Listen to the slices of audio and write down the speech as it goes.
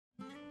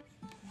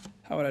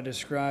How would I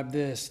describe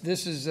this?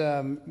 This is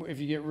if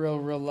you get real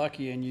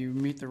lucky and you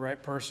meet the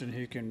right person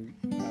who can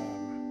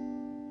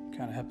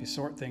kind of help you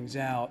sort things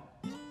out.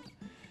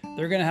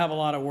 They're going to have a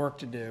lot of work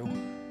to do.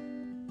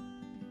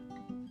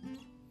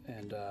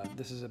 And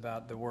this is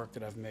about the work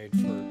that I've made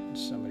for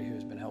somebody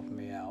who's been helping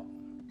me out.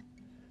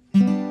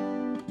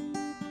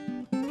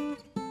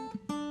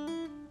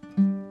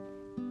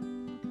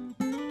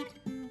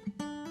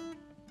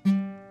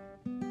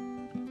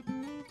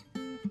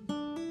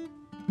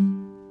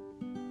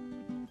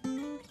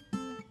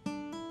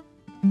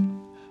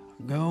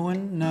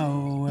 Going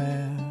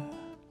nowhere,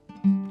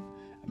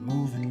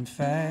 moving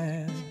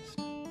fast,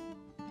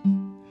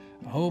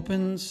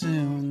 hoping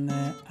soon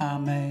that I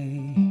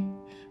may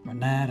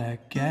run out of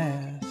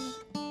gas.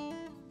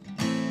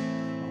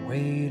 My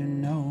way to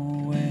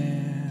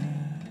nowhere.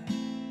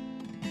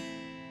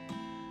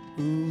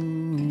 Ooh.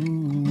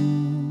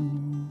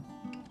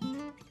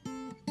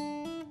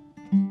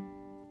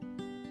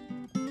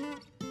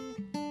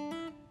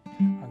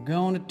 I'm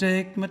gonna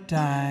take my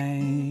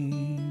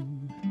time,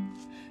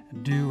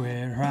 do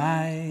it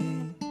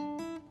right.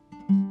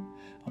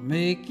 I'll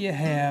make you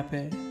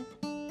happy,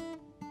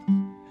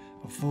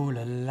 full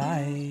of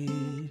light.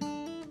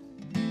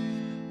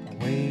 My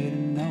way to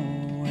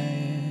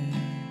nowhere,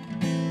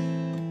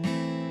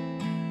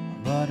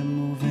 but I'm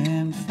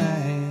moving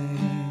fast.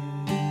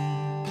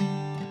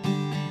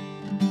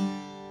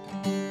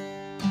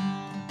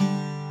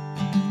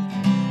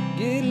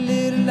 Get a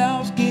little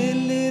lost, get a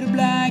little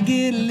blind,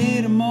 get a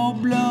little more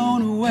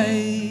blown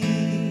away.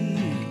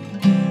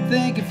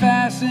 Thinking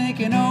fast,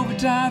 thinking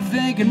overtime,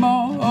 thinking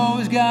more,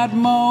 always got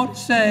more to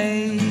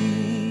say.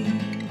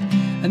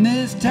 And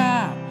this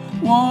time,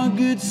 one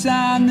good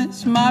sign,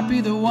 this might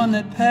be the one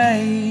that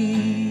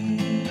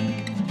pays.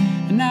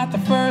 And not the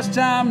first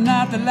time,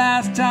 not the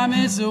last time,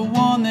 it's the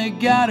one that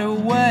got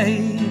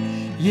away.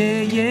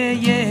 Yeah, yeah,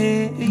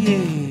 yeah,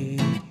 yeah.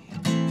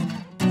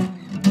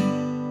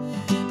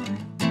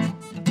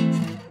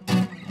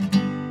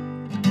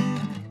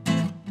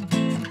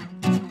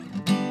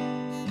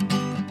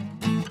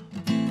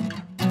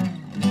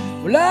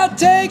 Well, I'll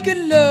take a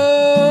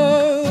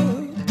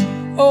look,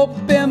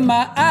 open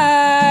my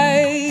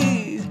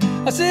eyes.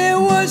 I see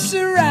what's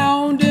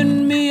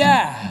surrounding me.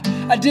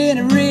 I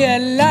didn't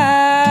realize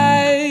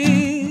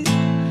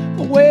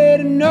my way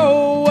to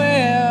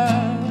nowhere,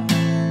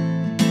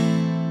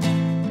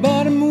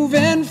 but I'm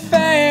moving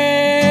fast.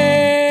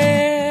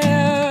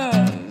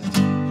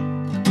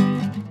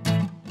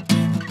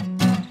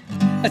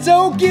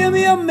 So give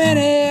me a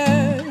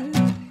minute,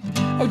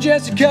 or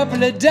just a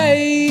couple of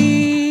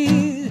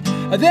days.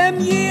 Them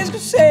years go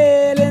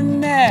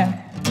sailing now.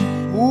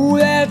 Ooh,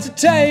 that's a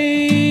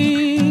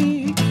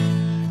take.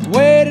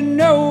 Way to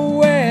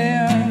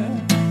nowhere,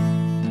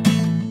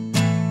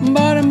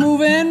 but I'm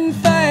moving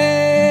fast.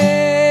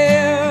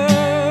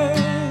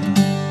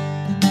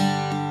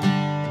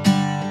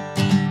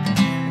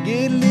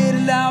 Get a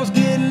little lost,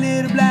 get a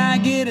little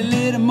blind, get a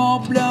little more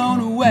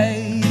blown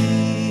away.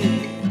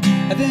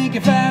 I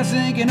thinking fast,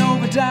 thinking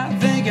overtime,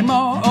 thinking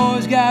more,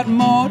 always got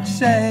more to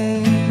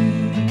say.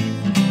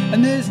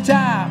 And this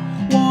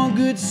time, one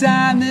good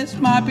sign, this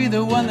might be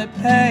the one that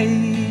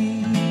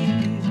pays.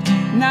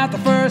 Not the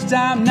first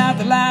time, not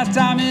the last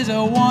time, is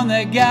the one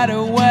that got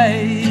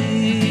away.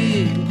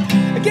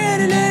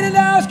 Get a little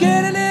lost,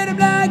 get a little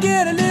blind,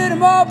 get a little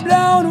more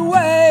blown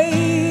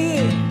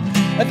away.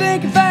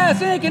 Thinking fast,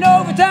 thinking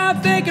overtime,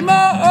 thinking more,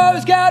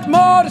 always got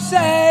more to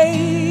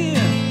say.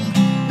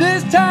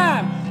 This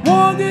time,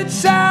 one good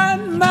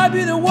sign, might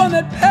be the one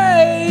that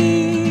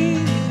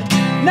pays.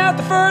 Not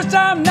the first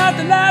time, not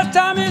the last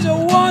time, is the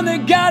one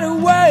that got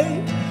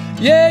away.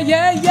 Yeah,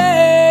 yeah,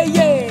 yeah,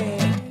 yeah.